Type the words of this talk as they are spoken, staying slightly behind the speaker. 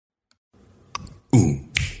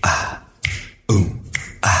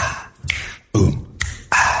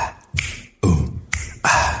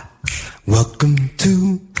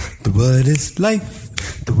is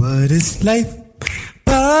life? The What is Life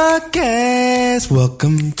podcast.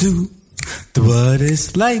 Welcome to the What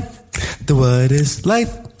is Life? The What is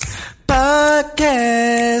Life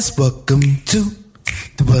podcast. Welcome to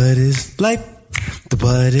the What is Life? The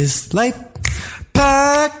What is Life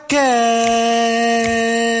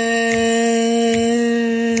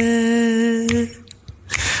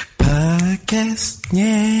podcast,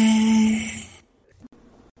 yeah.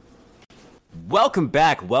 Welcome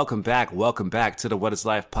back to the What is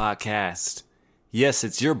Life podcast. Yes,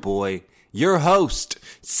 it's your boy, your host,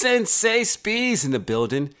 Sensei Spees in the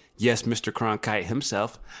building. Yes, Mr. Cronkite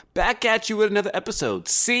himself, back at you with another episode,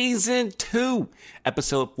 Season 2,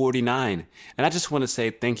 Episode 49. And I just want to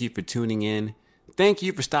say thank you for tuning in. Thank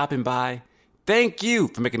you for stopping by. Thank you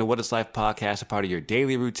for making the What is Life podcast a part of your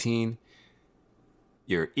daily routine,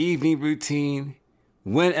 your evening routine,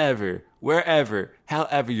 whenever, wherever,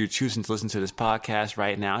 however you're choosing to listen to this podcast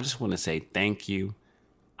right now. I just want to say thank you.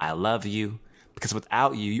 I love you. Because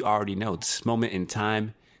without you, you already know this moment in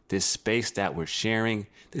time, this space that we're sharing,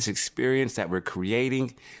 this experience that we're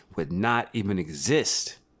creating would not even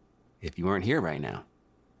exist if you weren't here right now.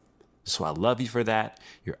 So I love you for that.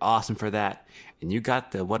 You're awesome for that. And you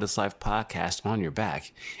got the What is Life podcast on your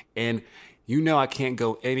back. And you know I can't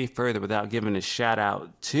go any further without giving a shout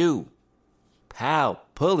out to Pal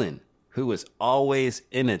Pullen, who was always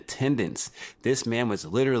in attendance. This man was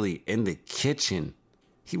literally in the kitchen.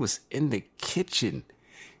 He was in the kitchen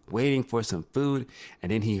waiting for some food.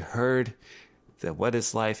 And then he heard the What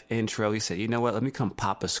is Life intro. He said, you know what? Let me come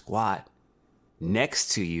pop a squat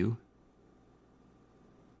next to you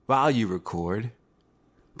while you record,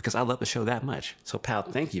 because I love the show that much. So Pal,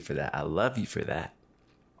 thank you for that. I love you for that.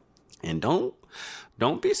 And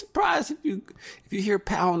don't be surprised if you hear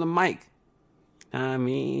Pal on the mic. I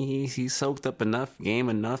mean, he soaked up enough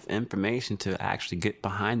information to actually get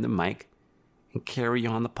behind the mic and carry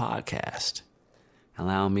on the podcast,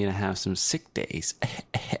 allowing me to have some sick days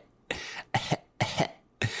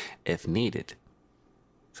if needed.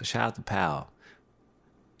 So shout out to Pal,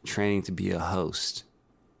 training to be a host.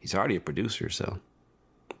 He's already a producer,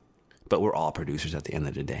 but we're all producers at the end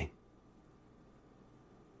of the day.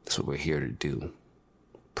 That's what we're here to do,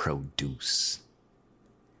 produce.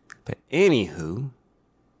 But anywho,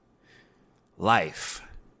 life.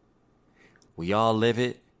 We all live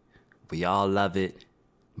it. We all love it.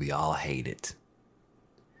 We all hate it.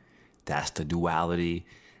 That's the duality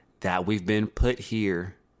that we've been put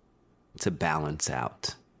here to balance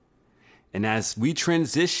out. And as we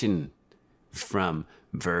transition from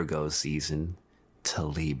Virgo season to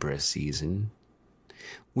Libra season,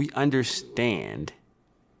 we understand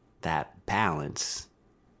that balance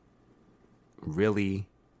really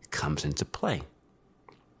comes into play.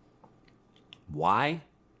 Why?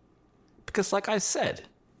 Because like I said,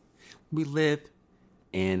 we live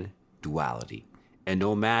in duality. And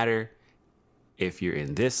no matter if you're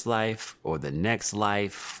in this life or the next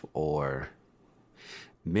life or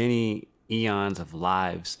many eons of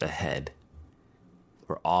lives ahead,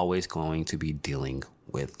 we're always going to be dealing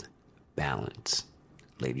with balance,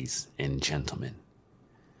 ladies and gentlemen.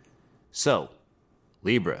 So,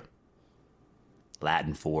 Libra,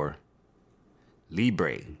 Latin for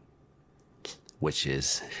Libre, which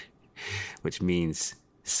means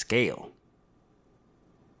scale.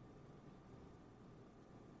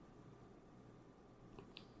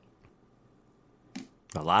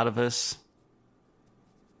 A lot of us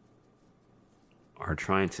are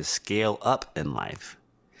trying to scale up in life,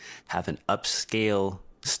 have an upscale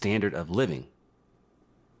standard of living.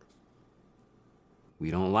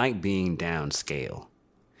 We don't like being downscale.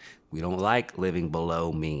 We don't like living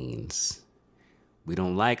below means. We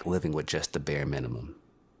don't like living with just the bare minimum.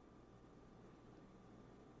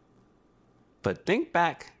 But think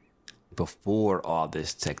back before all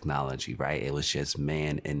this technology, right? It was just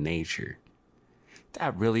man and nature.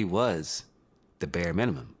 That really was the bare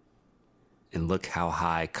minimum. And look how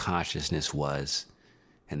high consciousness was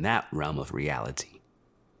in that realm of reality.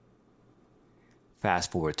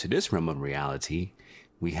 Fast forward to this realm of reality,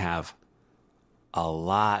 we have a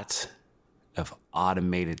lot of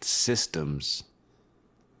automated systems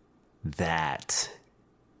that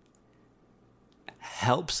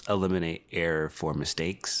helps eliminate error for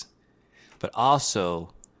mistakes, but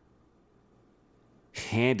also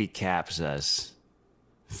handicaps us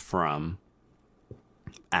from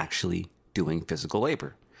actually doing physical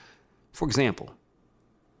labor. For example,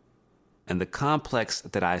 in the complex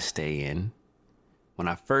that I stay in, when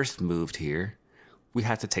I first moved here, we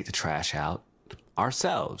had to take the trash out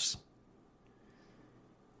ourselves.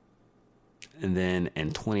 And then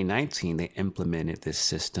in 2019, they implemented this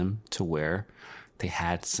system to where they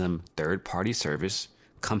had some third-party service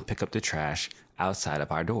come pick up the trash outside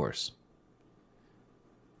of our doors.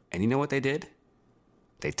 And you know what they did?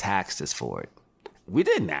 They taxed us for it. We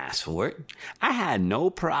didn't ask for it. I had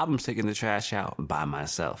no problem taking the trash out by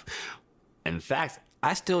myself. In fact,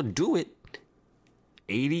 I still do it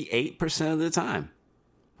 88% of the time.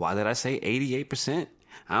 Why did I say 88%?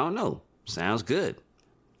 I don't know. Sounds good.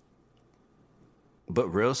 But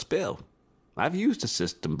real spill. I've used the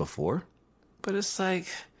system before, but it's like,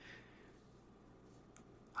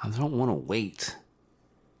 I don't want to wait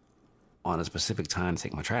on a specific time to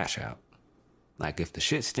take my trash out. Like, if the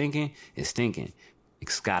shit's stinking, it's stinking.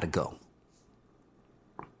 It's gotta go.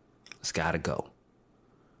 It's gotta go.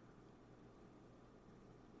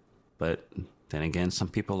 But then again, some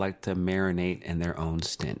people like to marinate in their own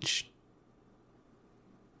stench.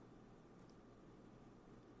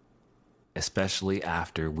 Especially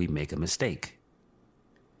after we make a mistake.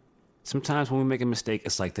 Sometimes when we make a mistake,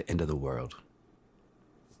 it's like the end of the world.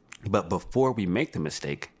 But before we make the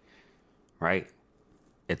mistake, right,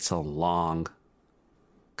 it's a long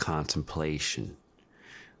contemplation.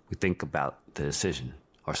 We think about the decision.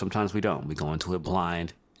 Or sometimes we don't. We go into it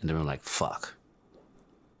blind, and then we're like, fuck.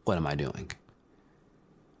 What am I doing?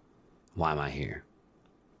 Why am I here?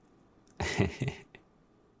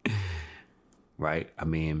 Right? I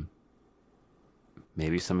mean,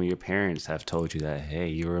 maybe some of your parents have told you that, hey,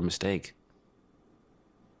 you were a mistake.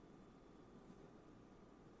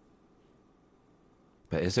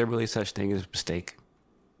 But is there really such thing as a mistake?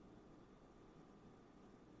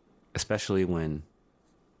 Especially when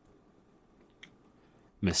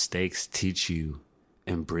mistakes teach you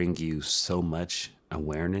and bring you so much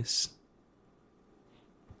awareness.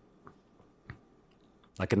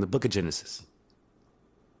 Like in the book of Genesis.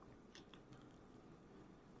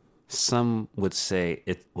 Some would say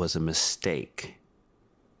it was a mistake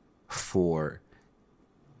for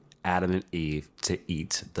Adam and Eve to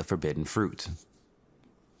eat the forbidden fruit.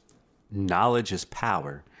 Knowledge is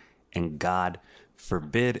power, and God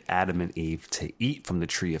forbid Adam and Eve to eat from the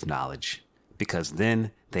tree of knowledge, because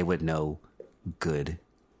then they would know good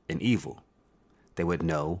and evil. They would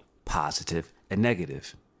know positive and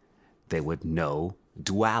negative. They would know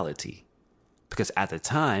duality. Because at the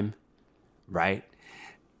time, right,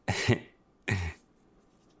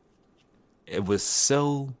 it was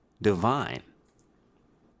so divine.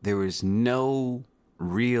 There was no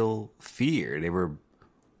real fear.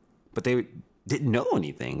 But they didn't know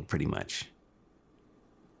anything, pretty much.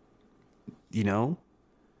 You know?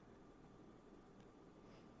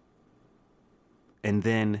 And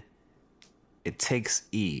then it takes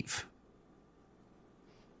Eve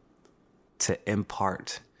to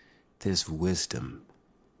impart this wisdom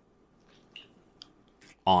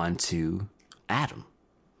onto Adam,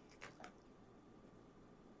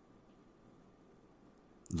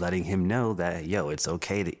 letting him know that, yo, it's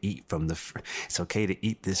okay to eat it's okay to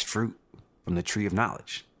eat this fruit from the tree of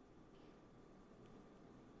knowledge.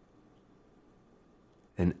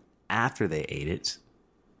 And after they ate it,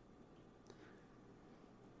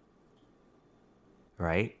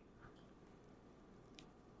 right,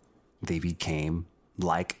 they became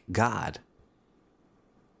like God.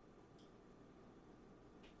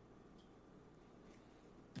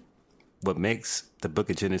 What makes the book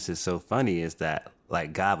of Genesis so funny is that,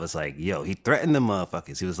 like, God was like, yo, he threatened the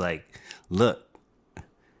motherfuckers. He was like, look,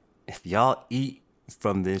 if y'all eat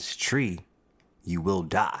from this tree, you will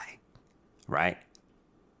die, right?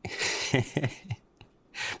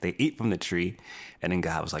 They eat from the tree, and then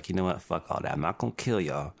God was like, you know what? Fuck all that. I'm not going to kill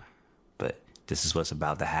y'all, but this is what's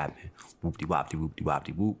about to happen. Whoop-de-wop-de,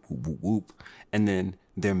 whoop-de-wop-de, whoop, whoop, whoop, whoop. And then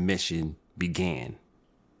their mission began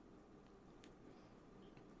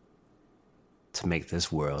to make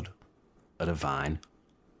this world a divine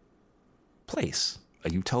place, a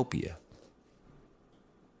utopia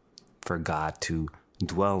for God to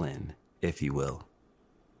dwell in, if you will.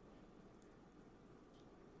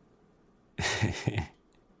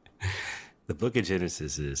 The book of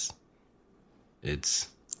Genesis it's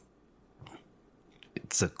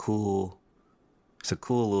a cool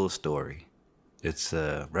little story. It's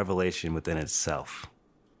a revelation within itself,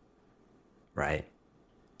 right?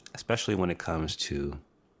 Especially when it comes to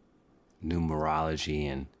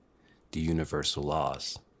numerology and the universal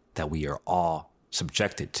laws that we are all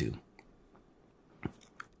subjected to.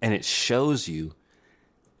 And it shows you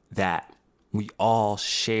that we all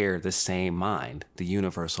share the same mind, the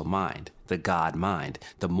universal mind, the God mind.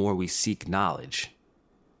 The more we seek knowledge,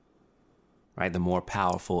 right, the more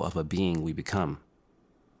powerful of a being we become.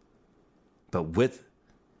 But with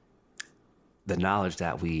the knowledge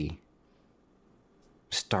that we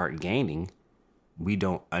start gaining, we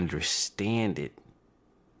don't understand it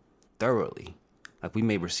thoroughly. Like we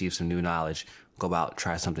may receive some new knowledge, go out,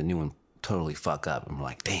 try something new and totally fuck up. And we're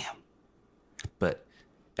like, damn. But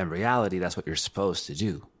in reality, that's what you're supposed to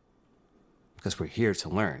do. Because we're here to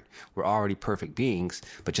learn. We're already perfect beings,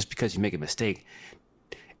 but just because you make a mistake,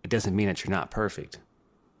 it doesn't mean that you're not perfect.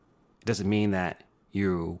 It doesn't mean that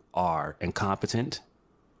you are incompetent.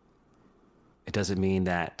 It doesn't mean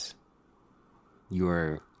that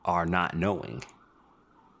you are not knowing.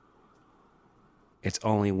 It's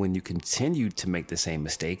only when you continue to make the same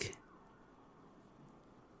mistake,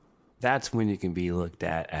 that's when you can be looked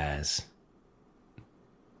at as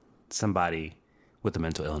somebody with a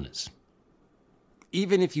mental illness.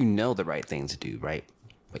 Even if you know the right thing to do, right?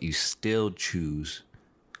 But you still choose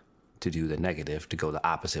to do the negative, to go the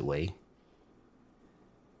opposite way.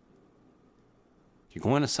 You're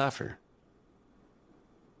going to suffer.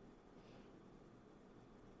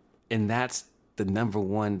 And that's the number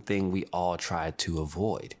one thing we all try to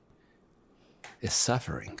avoid, is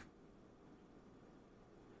suffering.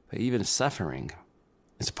 But even suffering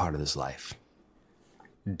is a part of this life.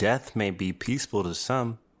 Death may be peaceful to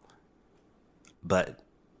some, but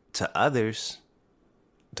to others,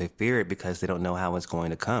 they fear it because they don't know how it's going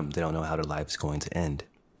to come. They don't know how their life is going to end.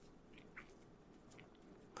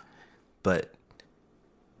 But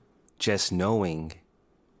just knowing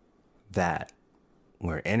that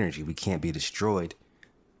we're energy, we can't be destroyed,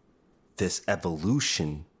 this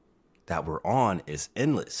evolution that we're on is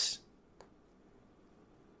endless.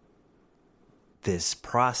 This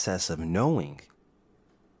process of knowing.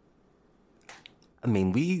 I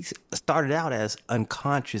mean, we started out as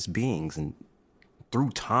unconscious beings, and through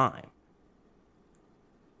time,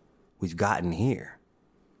 we've gotten here.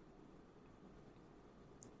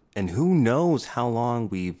 And who knows how long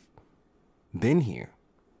we've been here.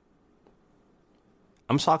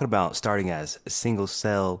 I'm talking about starting as single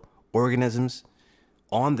cell organisms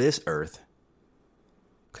on this earth,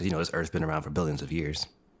 because, you know, this earth's been around for billions of years,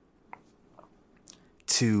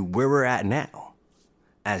 to where we're at now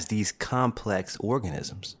as these complex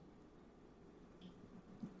organisms.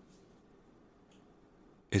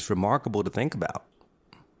 It's remarkable to think about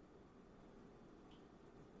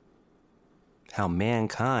how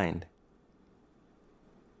mankind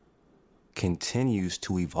continues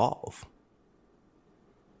to evolve.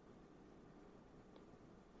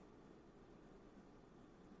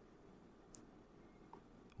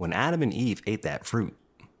 When Adam and Eve ate that fruit,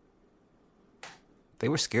 they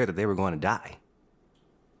were scared that they were going to die.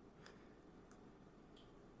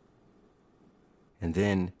 And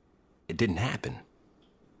then it didn't happen.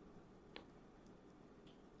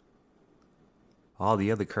 All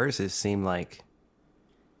the other curses seem like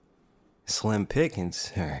slim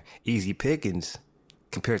pickings or easy pickings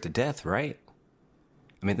compared to death, right?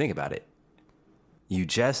 I mean, think about it. You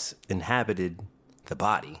just inhabited the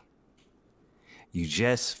body. You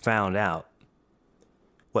just found out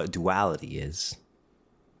what duality is.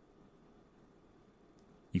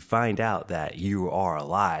 You find out that you are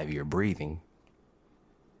alive, you're breathing,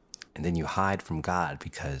 and then you hide from God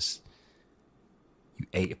because you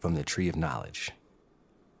ate from the tree of knowledge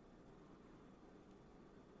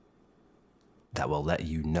that will let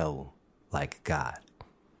you know like God.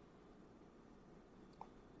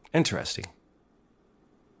 Interesting.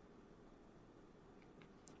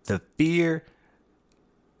 The fear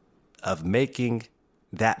of making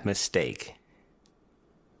that mistake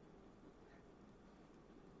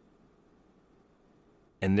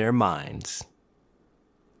in their minds,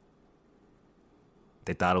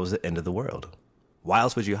 they thought it was the end of the world. Why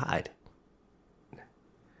else would you hide?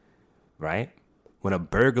 Right? When a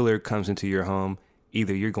burglar comes into your home,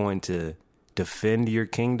 either you're going to defend your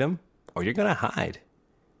kingdom or you're going to hide.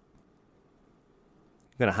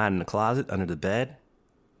 You're going to hide in the closet, under the bed.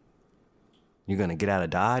 You're going to get out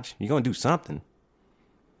of Dodge. You're going to do something.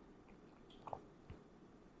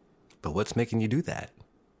 But what's making you do that?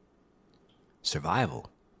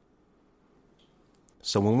 Survival.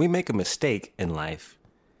 So when we make a mistake in life,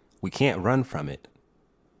 we can't run from it.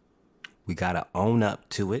 We got to own up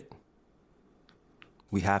to it.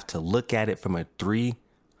 We have to look at it from a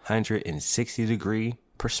 360-degree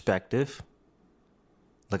perspective.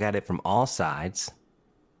 Look at it from all sides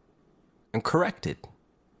and correct it.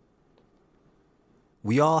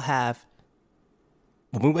 We all have,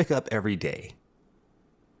 when we wake up every day,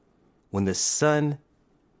 when the sun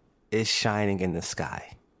is shining in the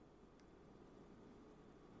sky,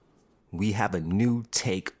 we have a new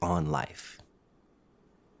take on life.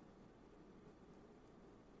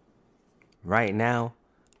 Right now,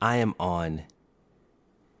 I am on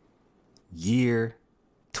year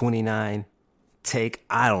 29 take.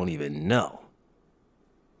 I don't even know.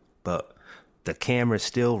 But The camera's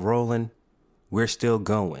still rolling. We're still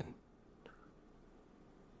going.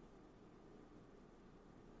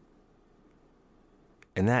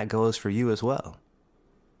 And that goes for you as well.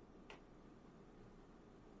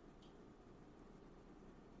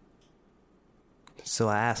 So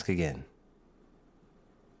I ask again,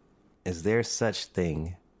 is there such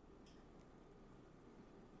thing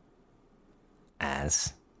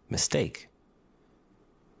as mistake?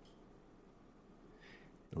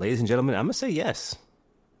 Ladies and gentlemen, I'm going to say yes.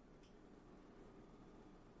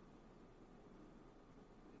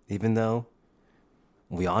 Even though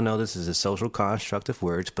we all know this is a social construct of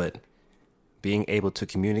words, but being able to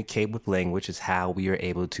communicate with language is how we are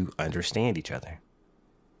able to understand each other.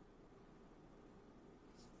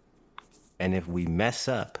 And if we mess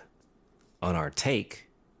up on our take,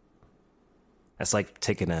 that's like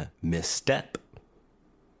taking a misstep.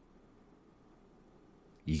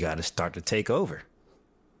 You got to start to take over.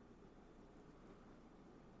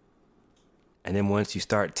 And then once you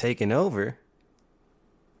start taking over,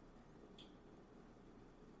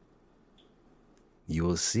 you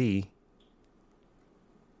will see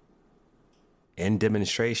in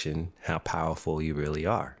demonstration how powerful you really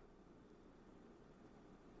are.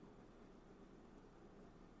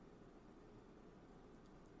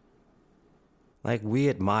 Like, we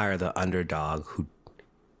admire the underdog who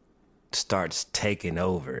starts taking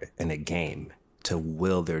over in a game to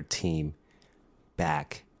will their team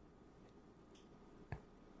back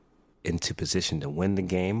into position to win the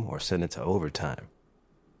game or send it to overtime.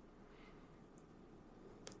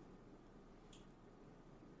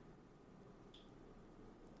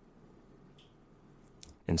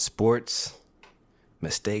 In sports,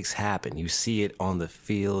 mistakes happen. You see it on the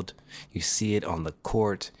field. You see it on the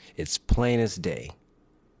court. It's plain as day.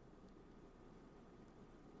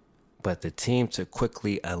 But the team to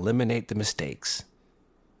quickly eliminate the mistakes,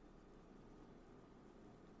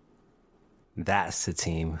 that's the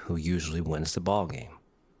team who usually wins the ball game.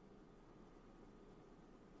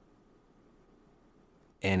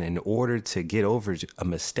 And in order to get over a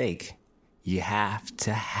mistake, you have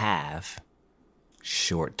to have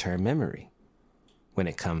short-term memory when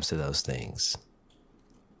it comes to those things,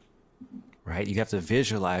 right? You have to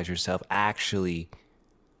visualize yourself actually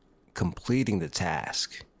completing the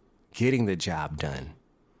task, getting the job done.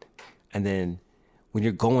 And then when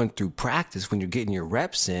you're going through practice, when you're getting your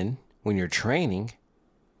reps in, when you're training,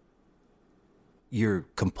 you're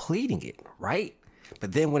completing it, right?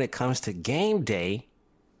 But then when it comes to game day,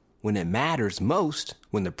 when it matters most,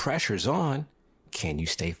 when the pressure's on, can you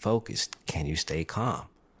stay focused? Can you stay calm?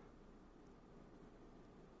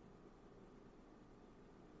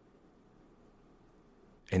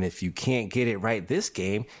 And if you can't get it right this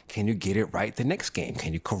game, can you get it right the next game?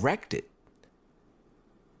 Can you correct it?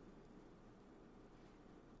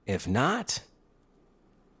 If not,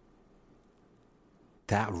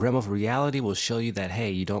 that realm of reality will show you that,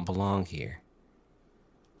 hey, you don't belong here.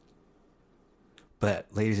 But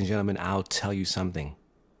ladies and gentlemen, I'll tell you something.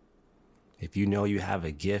 If you know you have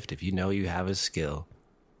a gift, if you know you have a skill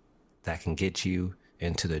that can get you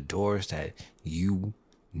into the doors that you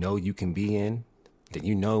know you can be in, that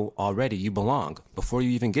you know already you belong before you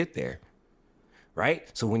even get there, right?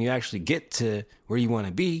 So when you actually get to where you want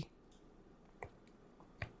to be,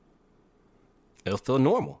 it'll feel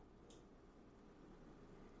normal.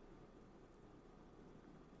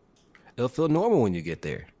 It'll feel normal when you get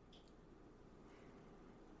there.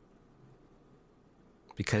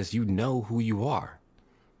 Because you know who you are.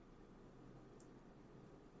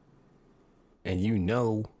 And you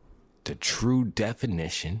know the true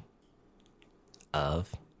definition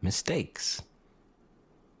of mistakes.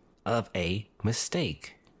 Of a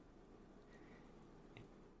mistake.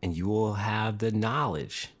 And you will have the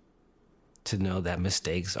knowledge to know that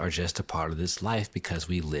mistakes are just a part of this life because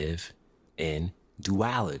we live in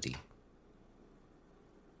duality.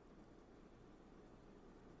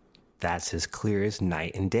 That's as clear as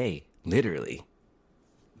night and day, literally.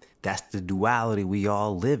 That's the duality we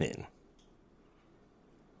all live in.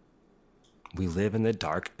 We live in the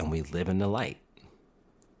dark and we live in the light.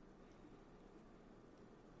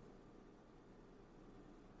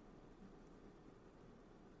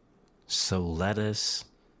 So let us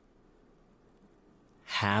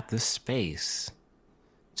have the space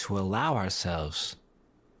to allow ourselves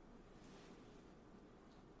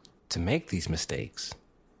to make these mistakes.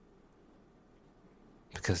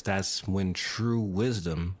 Because that's when true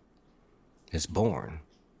wisdom is born.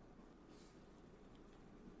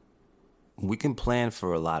 We can plan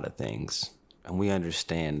for a lot of things, and we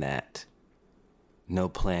understand that no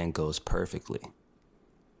plan goes perfectly.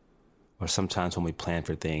 Or sometimes when we plan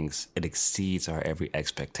for things, it exceeds our every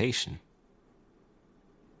expectation.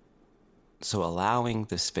 So allowing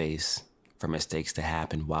the space for mistakes to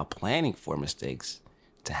happen while planning for mistakes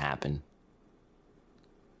to happen,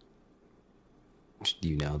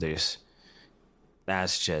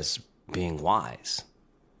 that's just being wise.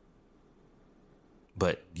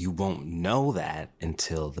 But you won't know that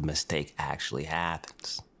until the mistake actually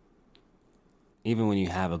happens. Even when you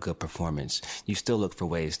have a good performance, you still look for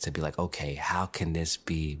ways to be like, okay, how can this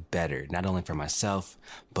be better? Not only for myself,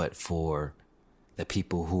 but for the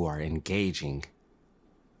people who are engaging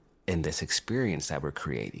in this experience that we're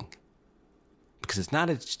creating. Because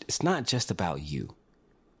it's not just about you.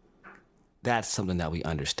 That's something that we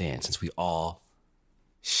understand since we all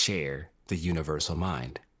share the universal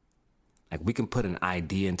mind. Like we can put an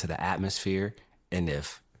idea into the atmosphere, and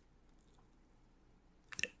if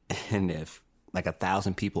like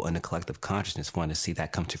 1,000 people in the collective consciousness want to see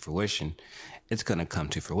that come to fruition, it's going to come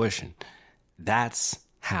to fruition. That's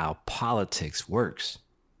how politics works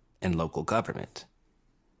in local government.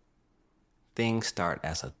 Things start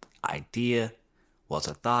as an idea, as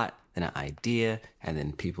a thought, then an idea, and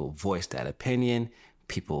then people voice that opinion.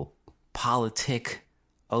 People politic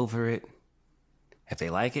over it. If they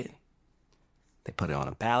like it, they put it on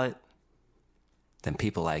a ballot. Then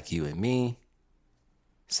people like you and me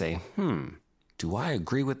say, do I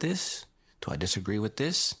agree with this? Do I disagree with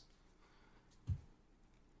this?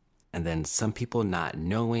 And then some people, not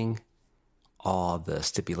knowing all the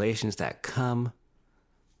stipulations that come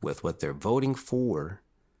with what they're voting for,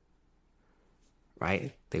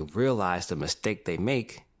 right? They realize the mistake they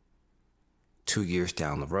make 2 years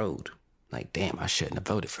down the road. Like, damn, I shouldn't have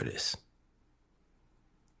voted for this.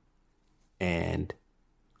 And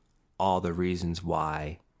all the reasons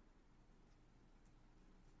why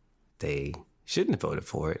they shouldn't have voted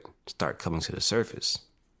for it start coming to the surface.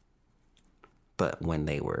 But when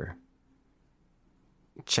they were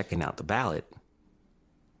checking out the ballot,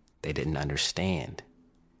 they didn't understand,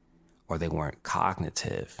 or they weren't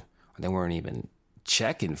cognitive, or they weren't even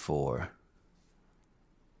checking for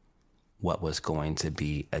what was going to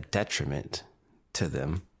be a detriment to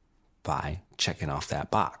them by checking off that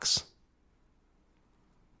box.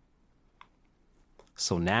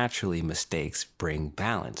 So naturally, mistakes bring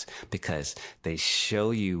balance because they show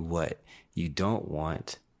you what you don't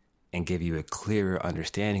want and give you a clearer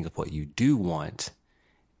understanding of what you do want,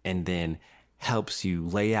 and then helps you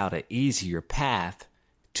lay out an easier path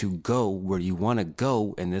to go where you want to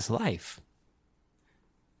go in this life.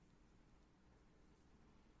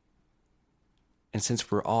 And since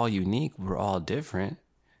we're all unique, we're all different,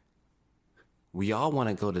 we all want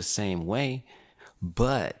to go the same way,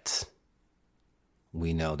 but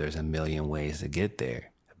we know there's a million ways to get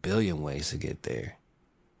there, a billion ways to get there.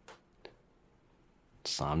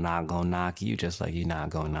 So I'm not going to knock you just like you're not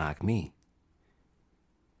going to knock me.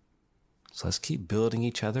 So let's keep building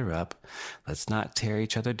each other up. Let's not tear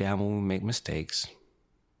each other down when we make mistakes.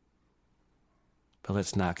 But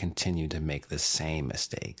let's not continue to make the same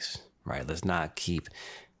mistakes, right? Let's not keep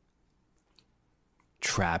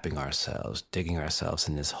trapping ourselves, digging ourselves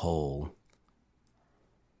in this hole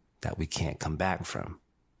that we can't come back from.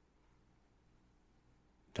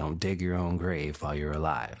 Don't dig your own grave while you're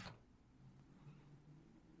alive.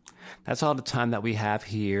 That's all the time that we have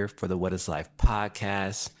here for the What is Life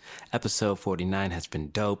podcast. Episode 49 has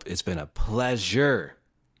been dope. It's been a pleasure.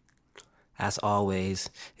 As always,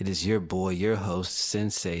 it is your boy, your host,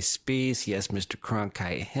 Sensei Spees. Yes, Mr.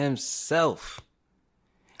 Cronkite himself.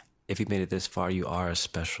 If you made it this far, you are a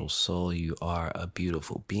special soul. You are a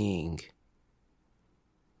beautiful being.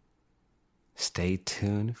 Stay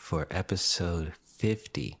tuned for episode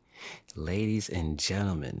 50. Ladies and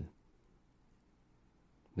gentlemen,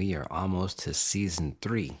 we are almost to season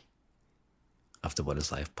 3 of the What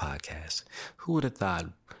is Life podcast. Who would have thought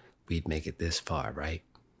we'd make it this far, right?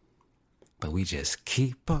 But we just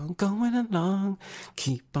keep on going along,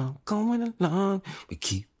 keep on going along, we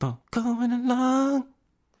keep on going along.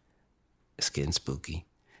 It's getting spooky.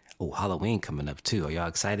 Oh, Halloween coming up too. Are y'all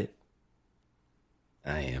excited?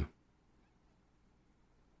 I am.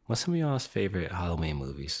 What's some of y'all's favorite Halloween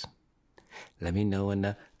movies? Let me know in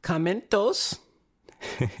the commentos.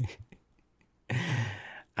 All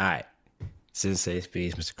right. Sensei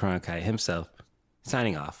Speeds, Mr. Cronkite himself,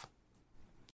 signing off.